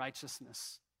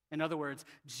righteousness. In other words,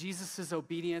 Jesus'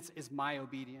 obedience is my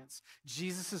obedience.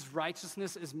 Jesus'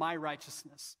 righteousness is my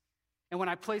righteousness. And when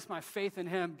I place my faith in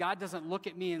him, God doesn't look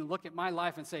at me and look at my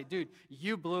life and say, dude,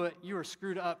 you blew it. You were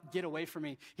screwed up. Get away from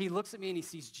me. He looks at me and he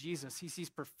sees Jesus. He sees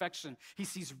perfection. He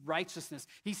sees righteousness.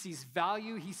 He sees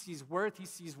value. He sees worth. He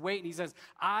sees weight. And he says,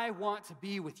 I want to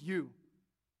be with you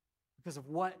because of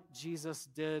what Jesus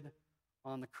did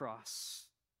on the cross.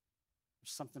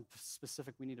 There's something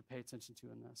specific we need to pay attention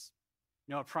to in this.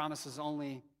 You know, a promise is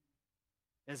only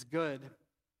as good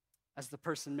as the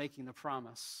person making the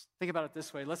promise. Think about it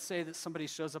this way. Let's say that somebody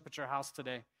shows up at your house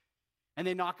today and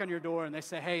they knock on your door and they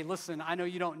say, hey, listen, I know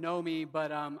you don't know me,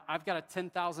 but I've got a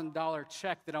 $10,000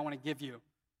 check that I want to give you.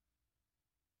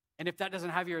 And if that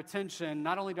doesn't have your attention,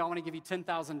 not only do I want to give you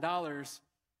 $10,000,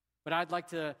 but I'd like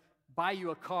to buy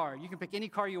you a car. You can pick any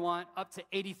car you want up to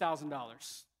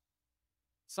 $80,000.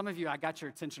 Some of you, I got your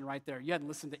attention right there. You hadn't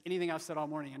listened to anything I've said all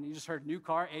morning, and you just heard new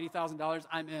car, $80,000,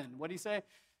 I'm in. What do you say?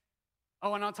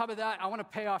 Oh, and on top of that, I want to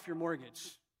pay off your mortgage.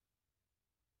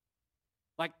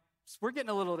 Like, we're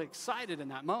getting a little excited in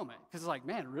that moment because it's like,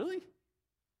 man, really?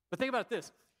 But think about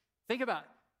this. Think about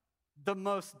the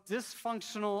most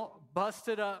dysfunctional,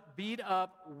 busted up, beat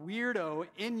up weirdo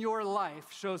in your life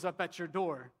shows up at your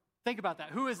door. Think about that.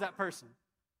 Who is that person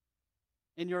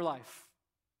in your life?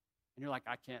 And you're like,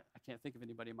 I can't think of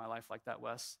anybody in my life like that,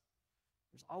 Wes.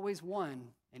 There's always one,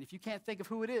 and if you can't think of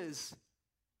who it is,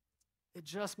 it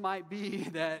just might be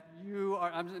that you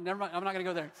are, never mind, I'm not going to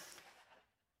go there.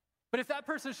 But if that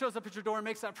person shows up at your door and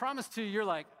makes that promise to you, you're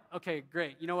like, okay,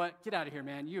 great. You know what? Get out of here,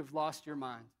 man. You have lost your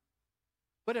mind.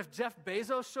 But if Jeff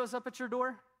Bezos shows up at your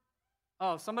door,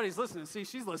 oh, somebody's listening. See,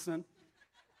 she's listening.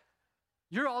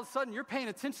 You're all of a sudden, you're paying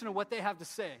attention to what they have to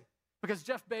say. Because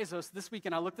Jeff Bezos, this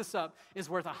weekend, I looked this up, is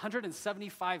worth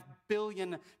 $175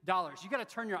 billion. You got to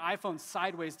turn your iPhone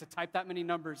sideways to type that many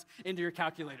numbers into your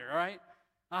calculator, all right?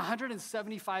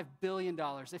 $175 billion.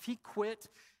 If he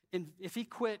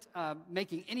quit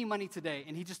making any money today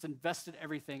and he just invested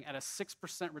everything at a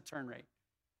 6% return rate,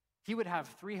 he would have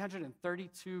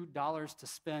 $332 to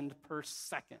spend per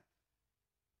second.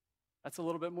 That's a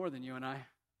little bit more than you and I.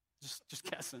 Just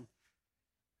guessing.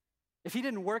 If he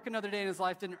didn't work another day in his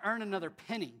life, didn't earn another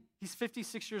penny, he's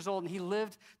 56 years old and he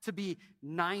lived to be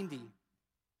 90,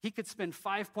 he could spend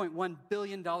 $5.1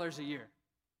 billion a year.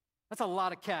 That's a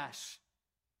lot of cash.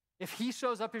 If he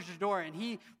shows up at your door and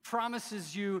he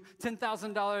promises you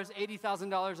 $10,000,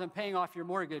 $80,000 and paying off your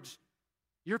mortgage,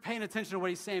 you're paying attention to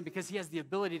what he's saying because he has the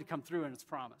ability to come through in his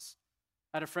promise.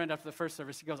 I had a friend after the first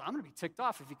service, he goes, I'm going to be ticked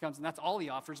off if he comes and that's all he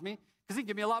offers me because he can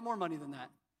give me a lot more money than that.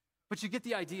 But you get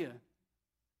the idea.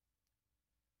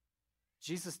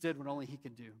 Jesus did what only he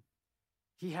could do.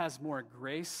 He has more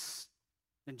grace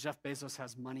than Jeff Bezos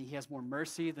has money. He has more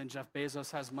mercy than Jeff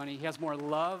Bezos has money. He has more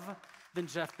love than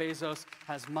Jeff Bezos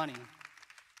has money.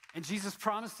 And Jesus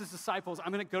promised his disciples,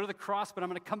 I'm going to go to the cross, but I'm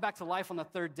going to come back to life on the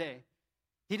third day.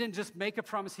 He didn't just make a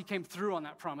promise, he came through on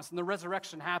that promise, and the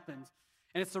resurrection happened.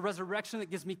 And it's the resurrection that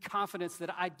gives me confidence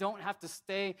that I don't have to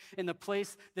stay in the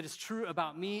place that is true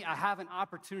about me. I have an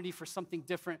opportunity for something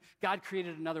different. God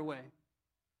created another way.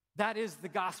 That is the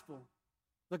gospel.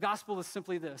 The gospel is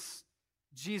simply this: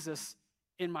 Jesus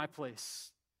in my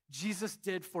place. Jesus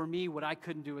did for me what I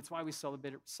couldn't do. It's why we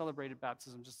celebrated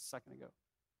baptism just a second ago.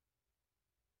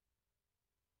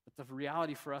 But the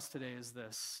reality for us today is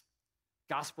this: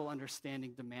 gospel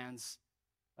understanding demands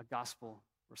a gospel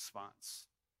response.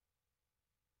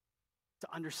 To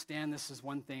understand this is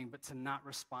one thing, but to not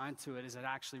respond to it is to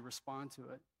actually respond to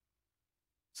it.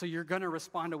 So you're going to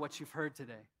respond to what you've heard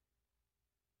today.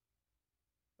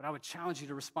 But I would challenge you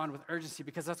to respond with urgency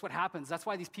because that's what happens. That's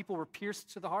why these people were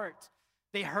pierced to the heart.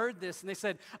 They heard this and they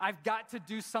said, I've got to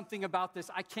do something about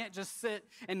this. I can't just sit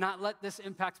and not let this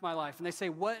impact my life. And they say,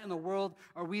 what in the world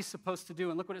are we supposed to do?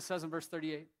 And look what it says in verse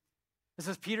 38. It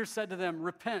says, Peter said to them,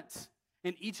 repent,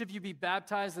 and each of you be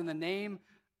baptized in the name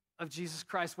of Jesus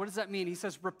Christ. What does that mean? He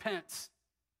says, repent.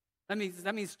 That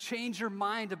means change your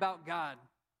mind about God.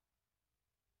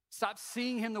 Stop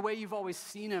seeing him the way you've always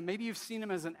seen him. Maybe you've seen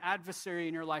him as an adversary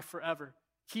in your life forever,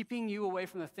 keeping you away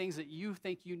from the things that you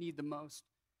think you need the most.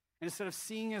 And instead of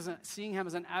seeing him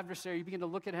as an adversary, you begin to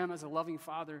look at him as a loving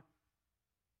father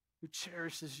who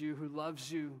cherishes you, who loves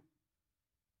you,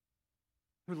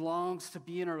 who longs to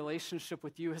be in a relationship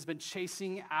with you, has been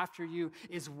chasing after you,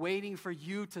 is waiting for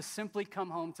you to simply come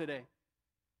home today.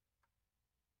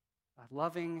 A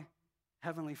loving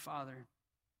Heavenly Father,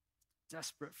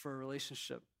 desperate for a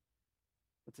relationship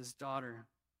with his daughter,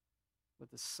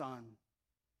 with his son.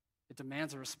 It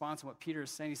demands a response. And what Peter is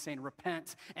saying, he's saying,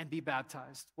 repent and be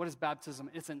baptized. What is baptism?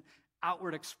 It's an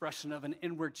outward expression of an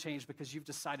inward change because you've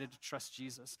decided to trust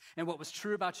Jesus. And what was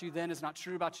true about you then is not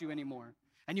true about you anymore.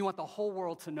 And you want the whole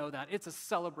world to know that. It's a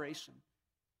celebration.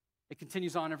 It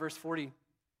continues on in verse 40.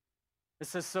 It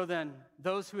says, so then,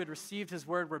 those who had received his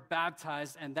word were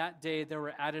baptized, and that day there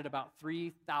were added about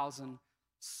 3,000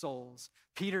 souls.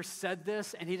 Peter said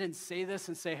this, and he didn't say this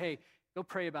and say, hey, go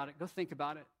pray about it, go think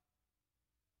about it.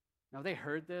 Now, they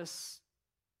heard this,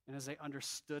 and as they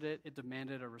understood it, it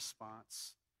demanded a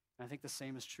response. And I think the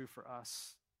same is true for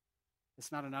us.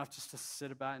 It's not enough just to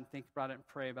sit about it and think about it and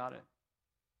pray about it.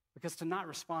 Because to not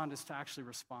respond is to actually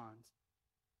respond.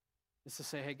 It's to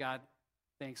say, hey, God,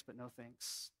 thanks, but no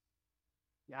thanks.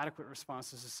 The adequate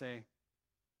response is to say,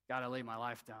 God, I lay my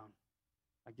life down.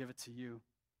 I give it to you.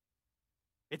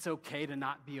 It's okay to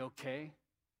not be okay,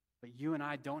 but you and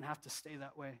I don't have to stay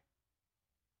that way.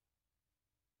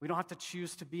 We don't have to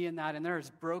choose to be in that, and there is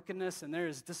brokenness and there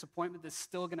is disappointment that's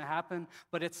still going to happen,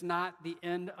 but it's not the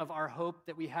end of our hope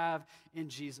that we have in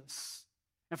Jesus.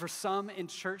 And for some in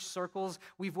church circles,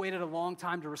 we've waited a long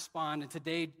time to respond, and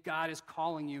today God is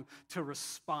calling you to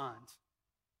respond.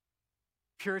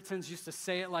 Puritans used to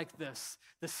say it like this: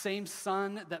 the same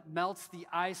sun that melts the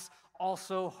ice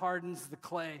also hardens the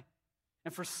clay.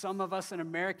 And for some of us in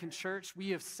American church, we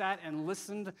have sat and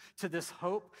listened to this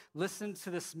hope, listened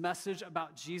to this message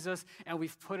about Jesus, and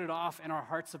we've put it off, and our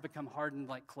hearts have become hardened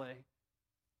like clay.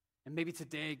 And maybe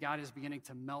today God is beginning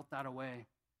to melt that away.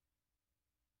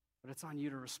 But it's on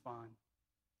you to respond.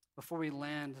 Before we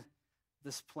land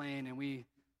this plane and we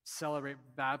celebrate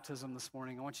baptism this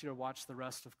morning, I want you to watch the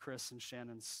rest of Chris and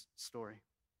Shannon's story.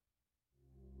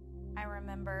 I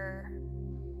remember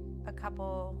a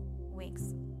couple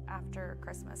weeks after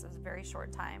Christmas, it was a very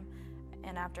short time,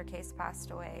 and after Case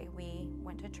passed away, we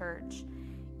went to church,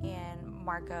 and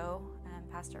Marco,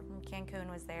 pastor from Cancun,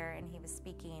 was there, and he was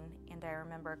speaking, and I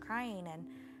remember crying, and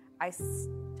I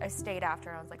stayed after,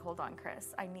 and I was like, hold on,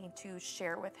 Chris, I need to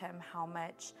share with him how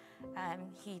much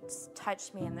he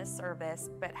touched me in this service,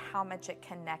 but how much it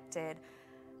connected.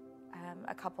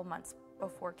 A couple months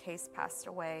before Case passed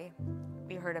away,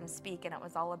 we heard him speak, and it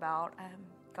was all about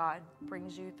God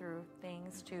brings you through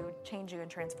things to change you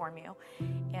and transform you.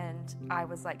 And I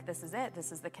was like, this is it.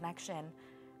 This is the connection.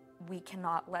 We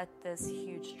cannot let this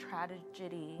huge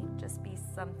tragedy just be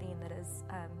something that is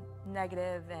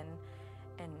negative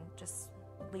and just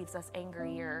leaves us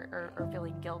angry or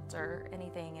feeling guilt or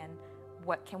anything. And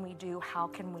what can we do? How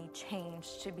can we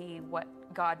change to be what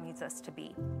God needs us to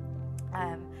be?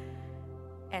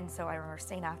 And so I remember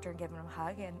staying after and giving him a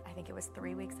hug, and I think it was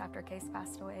 3 weeks after Case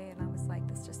passed away, and I was like,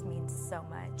 this just means so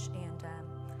much, and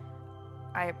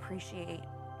I appreciate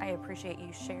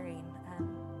you sharing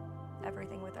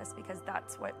everything with us, because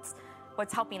that's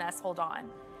what's helping us hold on.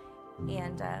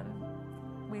 And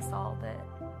we saw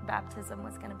that baptism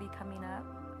was going to be coming up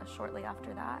shortly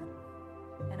after that,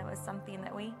 and it was something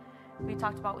that we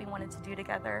talked about we wanted to do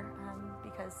together,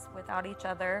 because without each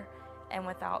other and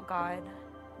without God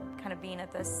kind of being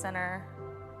at the center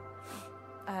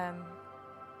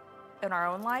in our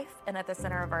own life and at the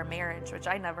center of our marriage, which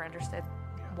I never understood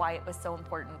why it was so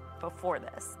important before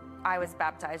this. I was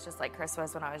baptized just like Chris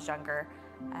was when I was younger,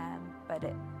 but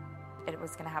it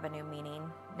was going to have a new meaning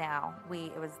now.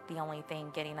 It was the only thing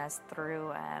getting us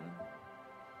through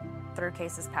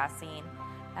Case's passing,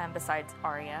 besides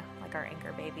Aria, like our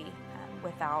anchor baby.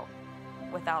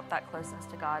 Without that closeness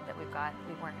to God that we've got,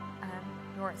 we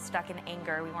weren't stuck in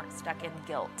anger, we weren't stuck in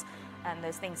guilt.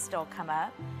 Those things still come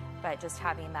up, but just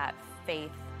having that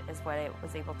faith is what it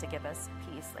was able to give us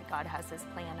peace. Like, God has his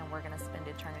plan, and we're going to spend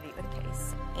eternity with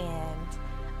Case. And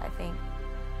I think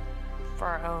for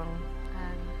our own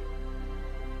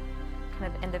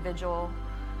kind of individual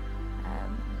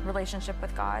relationship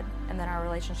with God, and then our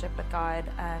relationship with God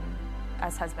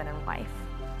as husband and wife,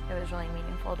 it was really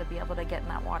meaningful to be able to get in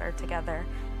that water together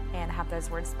and have those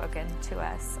words spoken to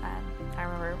us. I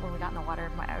remember when we got in the water,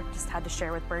 I just had to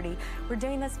share with Birdie, we're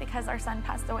doing this because our son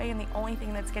passed away, and the only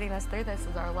thing that's getting us through this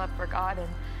is our love for God, and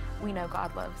we know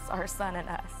God loves our son and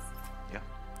us. Yeah.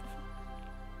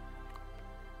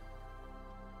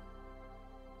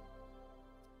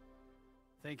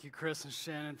 Thank you, Chris and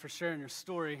Shannon, for sharing your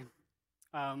story.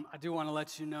 I do want to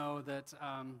let you know that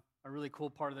a really cool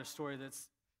part of their story that's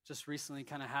just recently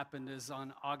kind of happened is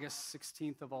on August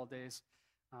 16th of all days.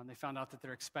 They found out that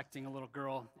they're expecting a little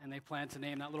girl, and they plan to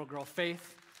name that little girl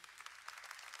Faith.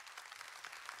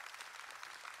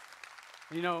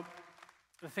 You know,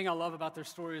 the thing I love about their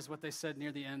story is what they said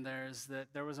near the end there, is that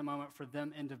there was a moment for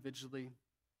them individually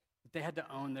that they had to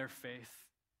own their faith.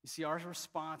 You see, our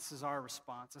response is our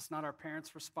response. It's not our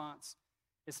parents' response.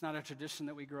 It's not a tradition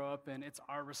that we grow up in. It's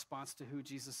our response to who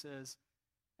Jesus is.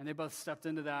 And they both stepped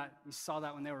into that. We saw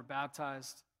that when they were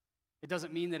baptized. It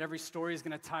doesn't mean that every story is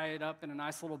going to tie it up in a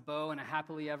nice little bow and a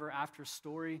happily ever after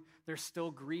story. There's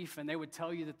still grief, and they would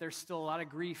tell you that there's still a lot of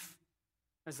grief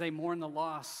as they mourn the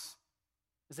loss,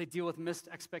 as they deal with missed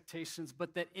expectations,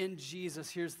 but that in Jesus,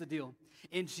 here's the deal.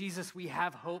 In Jesus, we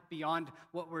have hope beyond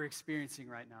what we're experiencing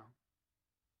right now.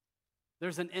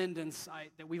 There's an end in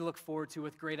sight that we look forward to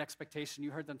with great expectation.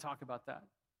 You heard them talk about that.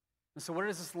 And so where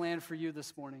does this land for you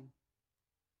this morning?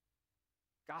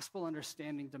 Gospel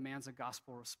understanding demands a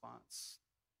gospel response.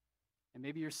 And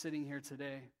maybe you're sitting here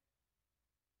today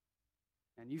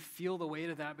and you feel the weight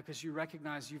of that because you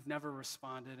recognize you've never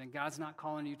responded, and God's not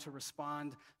calling you to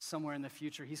respond somewhere in the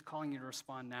future. He's calling you to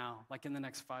respond now, like in the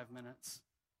next 5 minutes.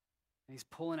 And he's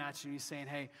pulling at you and he's saying,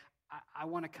 hey, I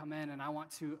want to come in and I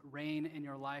want to reign in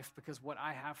your life because what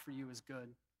I have for you is good.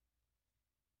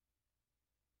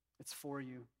 It's for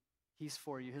you. He's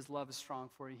for you. His love is strong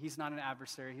for you. He's not an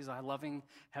adversary. He's a loving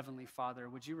heavenly Father.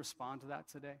 Would you respond to that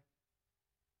today?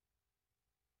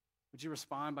 Would you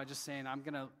respond by just saying, I'm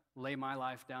going to lay my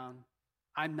life down.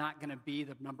 I'm not going to be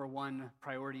the number one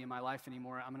priority in my life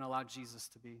anymore. I'm going to allow Jesus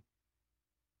to be.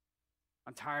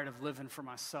 I'm tired of living for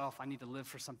myself. I need to live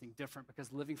for something different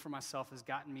because living for myself has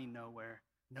gotten me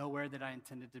nowhere that I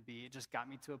intended to be. It just got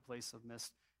me to a place of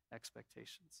missed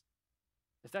expectations.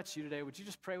 If that's you today, would you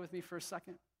just pray with me for a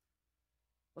second?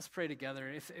 Let's pray together.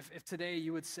 If today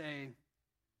you would say,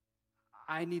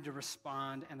 I need to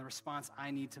respond, and the response I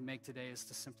need to make today is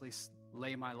to simply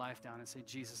lay my life down and say,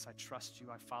 Jesus, I trust you.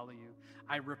 I follow you.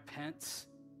 I repent.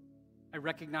 I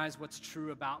recognize what's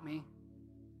true about me.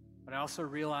 But I also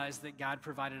realize that God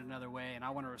provided another way, and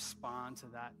I want to respond to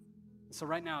that. So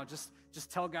right now, just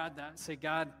tell God that. Say,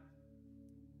 God,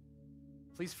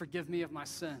 please forgive me of my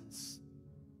sins.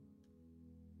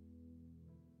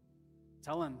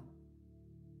 Tell him,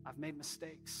 I've made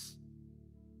mistakes.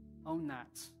 Own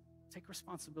that. Take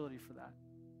responsibility for that.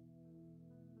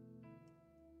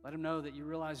 Let him know that you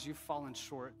realize you've fallen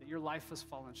short, that your life has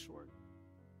fallen short.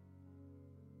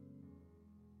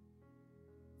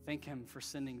 Thank him for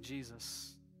sending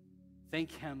Jesus.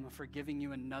 Thank him for giving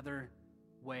you another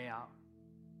way out.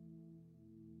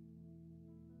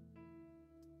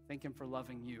 Thank him for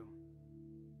loving you.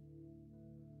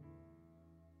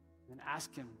 And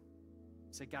ask him,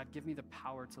 say, God, give me the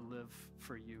power to live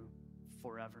for you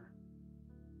forever.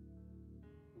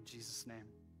 In Jesus' name,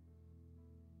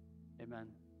 Amen.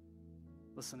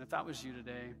 Listen, if that was you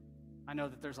today, I know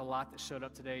that there's a lot that showed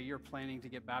up today. You're planning to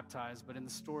get baptized, but in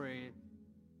the story,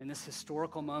 in this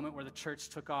historical moment where the church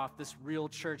took off, this real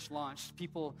church launched,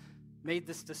 people made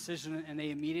this decision and they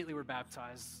immediately were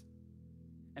baptized.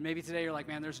 And maybe today you're like,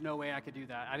 man, there's no way I could do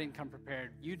that. I didn't come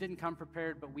prepared. You didn't come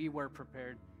prepared, but we were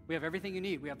prepared. We have everything you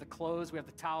need. We have the clothes, we have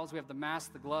the towels, we have the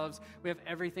masks, the gloves. We have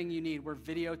everything you need. We're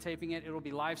videotaping it. It'll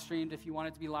be live streamed if you want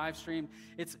it to be live streamed.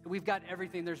 We've got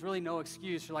everything. There's really no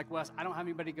excuse. You're like, Wes, I don't have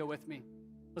anybody to go with me.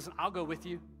 Listen, I'll go with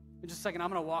you. In just a second, I'm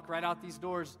going to walk right out these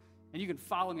doors, and you can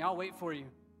follow me. I'll wait for you.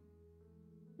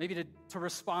 Maybe to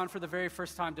respond for the very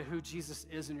first time to who Jesus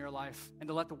is in your life and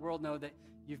to let the world know that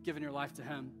you've given your life to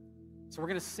him. So we're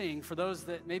going to sing. For those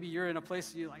that maybe you're in a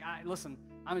place you're like, listen,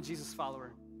 I'm a Jesus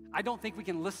follower. I don't think we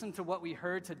can listen to what we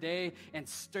heard today and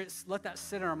let that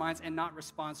sit in our minds and not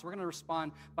respond. So we're going to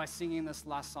respond by singing this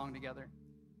last song together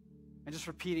and just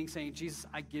repeating, saying, Jesus,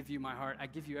 I give you my heart. I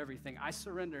give you everything. I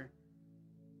surrender.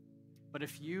 But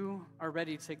if you are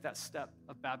ready to take that step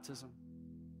of baptism,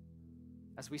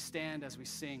 as we stand, as we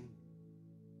sing,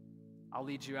 I'll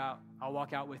lead you out. I'll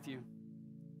walk out with you.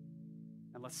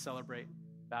 And let's celebrate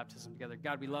baptism together.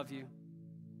 God, we love you.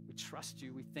 We trust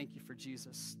you. We thank you for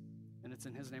Jesus. And it's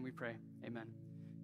in his name we pray. Amen.